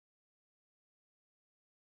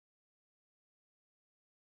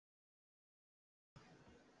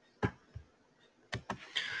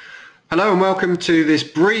Hello and welcome to this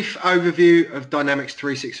brief overview of Dynamics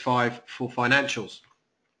 365 for financials.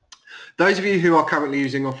 Those of you who are currently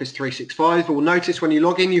using Office 365 will notice when you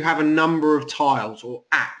log in you have a number of tiles or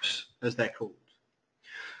apps as they're called.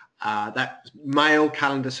 That's mail,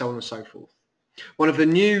 calendar, so on and so forth. One of the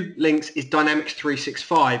new links is Dynamics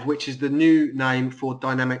 365, which is the new name for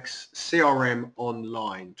Dynamics CRM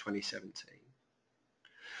Online 2017.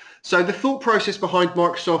 So the thought process behind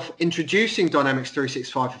Microsoft introducing Dynamics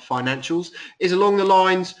 365 for financials is along the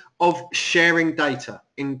lines of sharing data,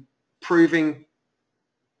 improving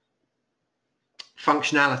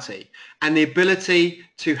functionality, and the ability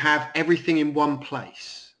to have everything in one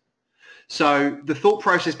place. So the thought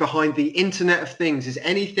process behind the Internet of Things is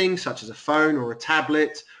anything such as a phone or a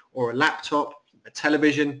tablet or a laptop, a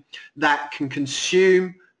television that can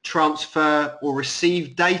consume, transfer or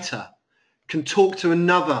receive data can talk to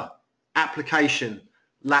another application,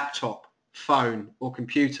 laptop, phone or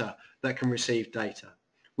computer that can receive data.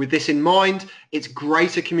 With this in mind, it's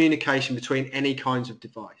greater communication between any kinds of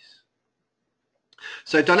device.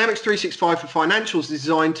 So Dynamics 365 for financials is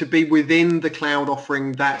designed to be within the cloud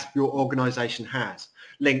offering that your organization has,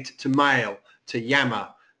 linked to mail, to Yammer,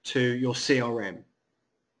 to your CRM.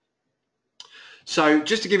 So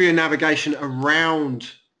just to give you a navigation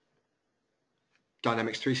around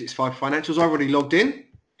Dynamics 365 financials, I've already logged in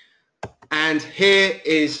and here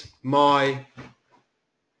is my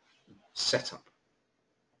setup.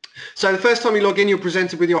 So the first time you log in, you're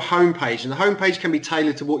presented with your home page, and the home page can be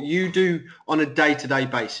tailored to what you do on a day-to-day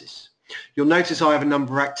basis. You'll notice I have a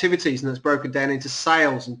number of activities, and that's broken down into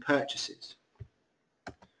sales and purchases.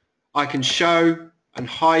 I can show and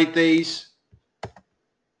hide these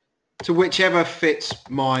to whichever fits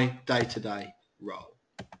my day-to-day role.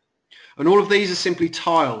 And all of these are simply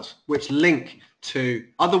tiles which link to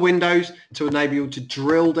other windows to enable you to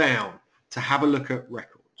drill down to have a look at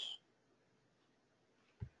records.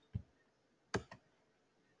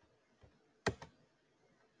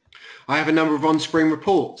 I have a number of on-screen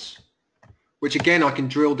reports, which again I can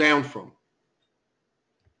drill down from.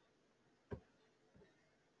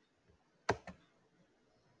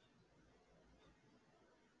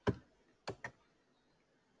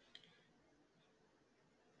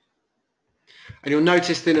 And you'll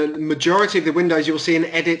notice that in a majority of the windows you'll see an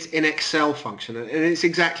edit in Excel function, and it's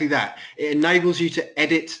exactly that. It enables you to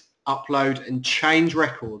edit, upload and change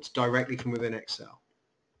records directly from within Excel.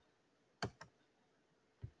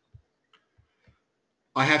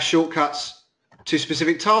 I have shortcuts to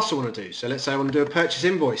specific tasks I want to do. So let's say I want to do a purchase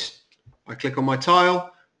invoice. I click on my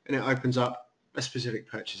tile and it opens up a specific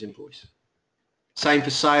purchase invoice. Same for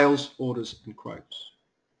sales, orders and quotes.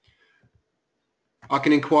 I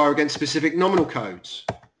can inquire against specific nominal codes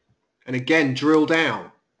and again drill down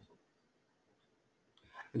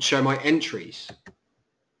and show my entries.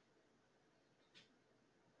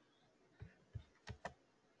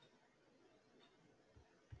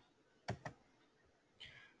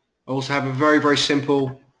 I also have a very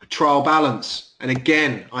simple trial balance, and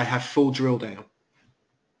again I have full drill down.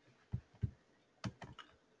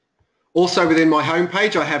 Also within my home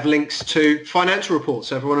page I have links to financial reports.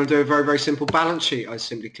 So if I want to do a very simple balance sheet, I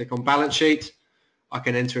simply click on balance sheet. I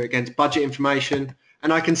can enter it against budget information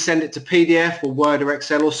and I can send it to PDF or Word or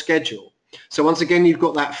Excel or schedule. So once again you've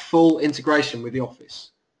got that full integration with the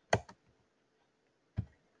Office. And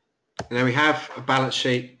then we have a balance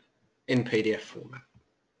sheet in PDF format.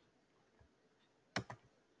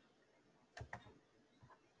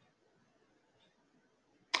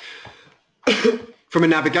 From a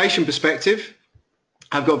navigation perspective,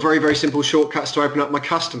 I've got very simple shortcuts to open up my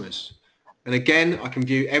customers. And again, I can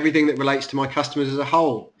view everything that relates to my customers as a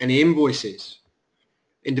whole, any invoices,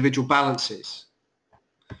 individual balances.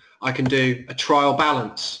 I can do a trial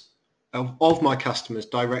balance of my customers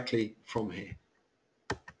directly from here,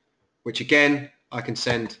 which again, I can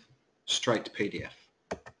send straight to PDF.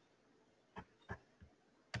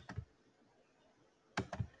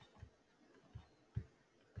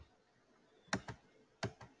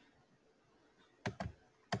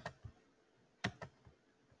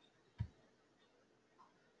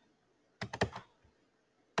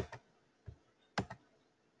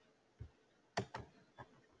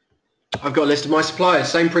 I've got a list of my suppliers,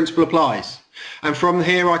 same principle applies. And from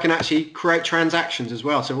here I can actually create transactions as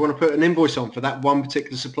well. So if I want to put an invoice on for that one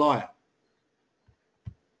particular supplier.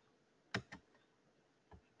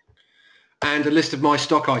 And a list of my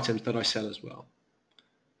stock items that I sell as well.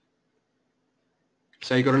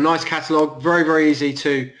 So you've got a nice catalogue, very easy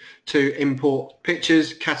to import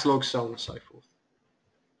pictures, catalogues, so on and so forth.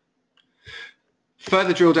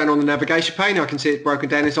 Further drill down on the navigation pane, I can see it's broken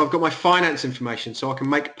down. So I've got my finance information, so I can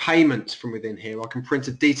make payments from within here. I can print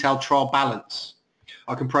a detailed trial balance.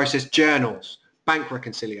 I can process journals, bank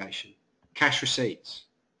reconciliation, cash receipts.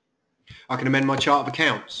 I can amend my chart of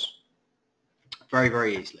accounts very,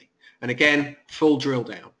 very easily. And again, full drill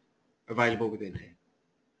down available within here.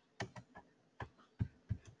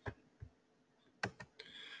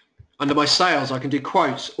 Under my sales, I can do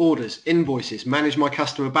quotes, orders, invoices, manage my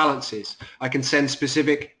customer balances. I can send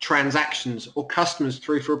specific transactions or customers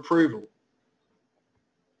through for approval.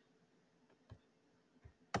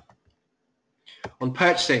 On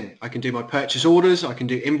purchasing, I can do my purchase orders, I can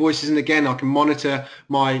do invoices, and again, I can monitor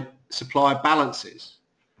my supplier balances,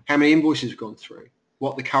 how many invoices have gone through,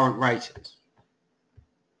 what the current rate is.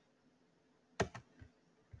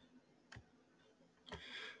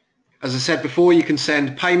 As I said before, you can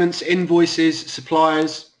send payments, invoices,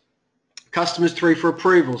 suppliers, customers through for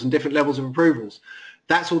approvals and different levels of approvals.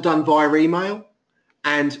 That's all done via email,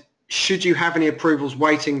 and should you have any approvals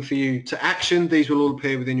waiting for you to action, these will all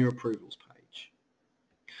appear within your approvals page.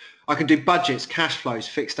 I can do budgets, cash flows,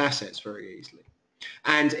 fixed assets very easily.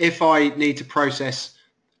 And if I need to process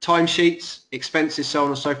timesheets, expenses, so on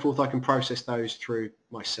and so forth, I can process those through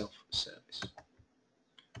my self-service.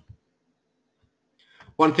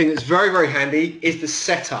 One thing that's very, very handy is the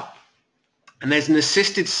setup. And there's an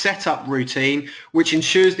assisted setup routine which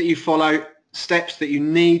ensures that you follow steps that you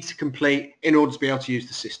need to complete in order to be able to use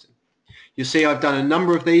the system. You'll see I've done a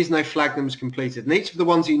number of these and they flag them as completed. And each of the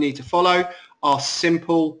ones you need to follow are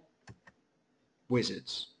simple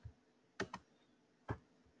wizards.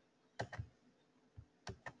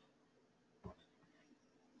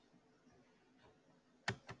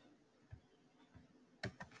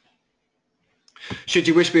 Should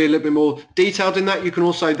you wish to be a little bit more detailed in that, you can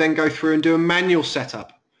also then go through and do a manual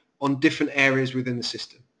setup on different areas within the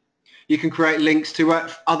system. You can create links to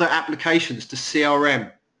other applications, to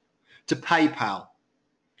CRM, to PayPal,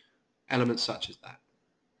 elements such as that.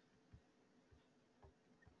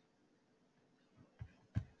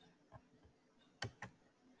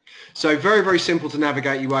 So very, very simple to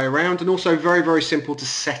navigate your way around, and also very, very simple to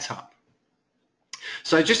set up.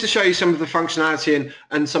 So just to show you some of the functionality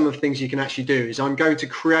and some of the things you can actually do is I'm going to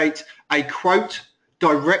create a quote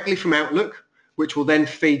directly from Outlook, which will then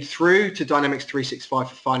feed through to Dynamics 365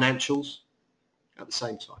 for financials at the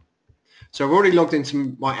same time. So I've already logged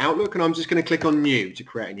into my Outlook and I'm just going to click on New to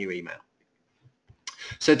create a new email.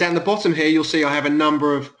 So down the bottom here you'll see I have a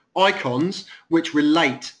number of icons which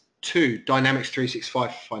relate to Dynamics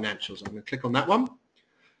 365 for financials. I'm going to click on that one.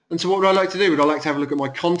 And so what would I like to do? Would I like to have a look at my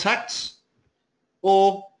contacts?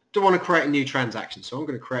 Or do I want to create a new transaction? So I'm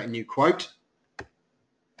going to create a new quote.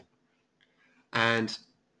 And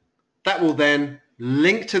that will then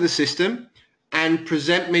link to the system and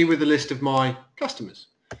present me with a list of my customers.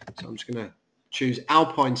 So I'm just going to choose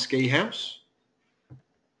Alpine Ski House.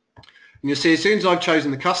 And you'll see as soon as I've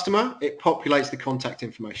chosen the customer, it populates the contact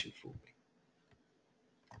information for me.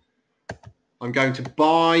 I'm going to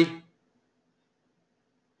buy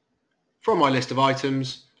from my list of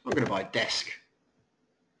items. I'm going to buy a desk.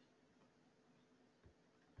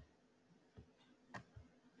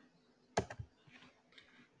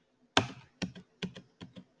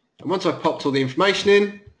 And once I've popped all the information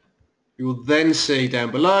in, you will then see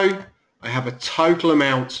down below I have a total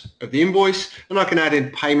amount of the invoice, and I can add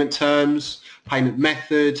in payment terms, payment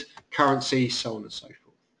method, currency, so on and so forth.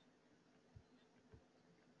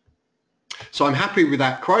 So I'm happy with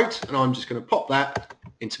that quote, and I'm just going to pop that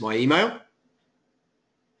into my email.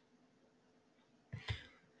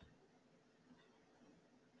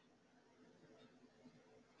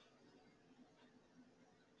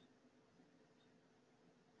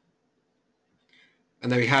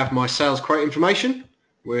 And there we have my sales quote information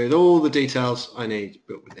with all the details I need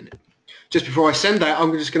built within it. Just before I send that,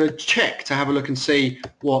 I'm just going to check to have a look and see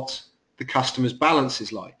what the customer's balance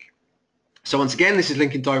is like. So once again, this is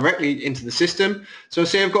linking directly into the system. So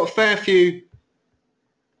see I've got a fair few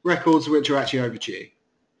records which are actually overdue.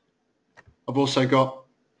 I've also got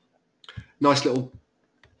nice little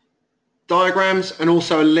diagrams and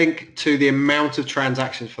also a link to the amount of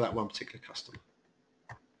transactions for that one particular customer.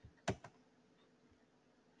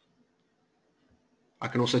 I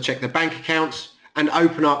can also check their bank accounts and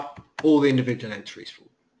open up all the individual entries for them.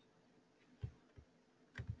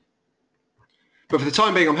 But for the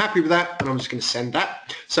time being, I'm happy with that, and I'm just going to send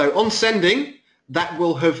that. So on sending, that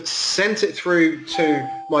will have sent it through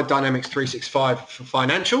to my Dynamics 365 for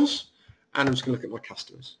financials, and I'm just going to look at my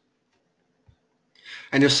customers.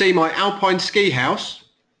 And you'll see my Alpine Ski House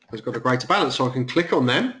has got a greater balance, so I can click on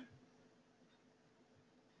them.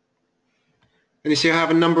 And you see I have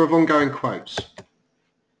a number of ongoing quotes.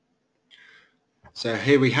 So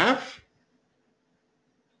here we have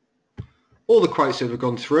all the quotes that have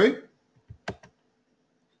gone through.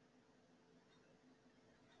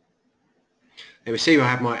 Here we see I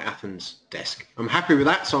have my Athens desk. I'm happy with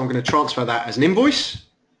that, so I'm going to transfer that as an invoice,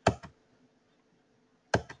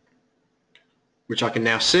 which I can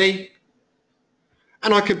now see.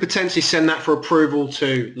 And I could potentially send that for approval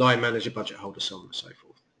to line manager, budget holder, so on and so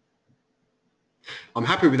forth. I'm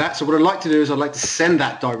happy with that. So what I'd like to do is I'd like to send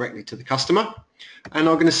that directly to the customer. And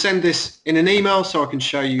I'm going to send this in an email so I can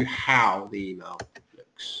show you how the email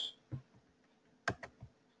looks.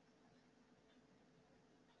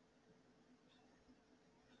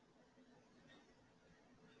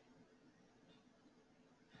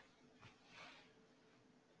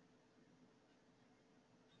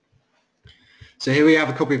 So here we have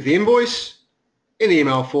a copy of the invoice in the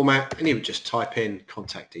email format, and you would just type in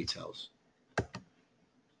contact details.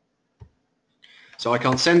 So I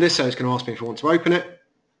can't send this, so it's going to ask me if I want to open it.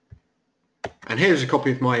 And here's a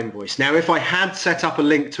copy of my invoice. Now, if I had set up a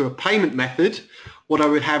link to a payment method, what I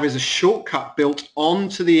would have is a shortcut built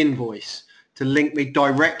onto the invoice to link me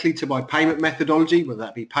directly to my payment methodology, whether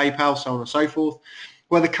that be PayPal, so on and so forth,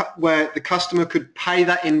 where the customer could pay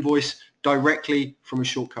that invoice directly from a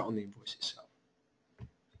shortcut on the invoice itself.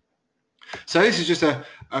 So this is just a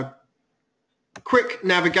quick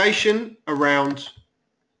navigation around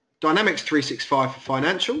Dynamics 365 for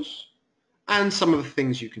financials and some of the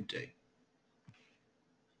things you can do.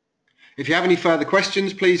 If you have any further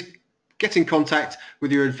questions, please get in contact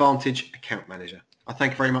with your Advantage account manager. I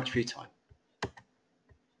thank you very much for your time.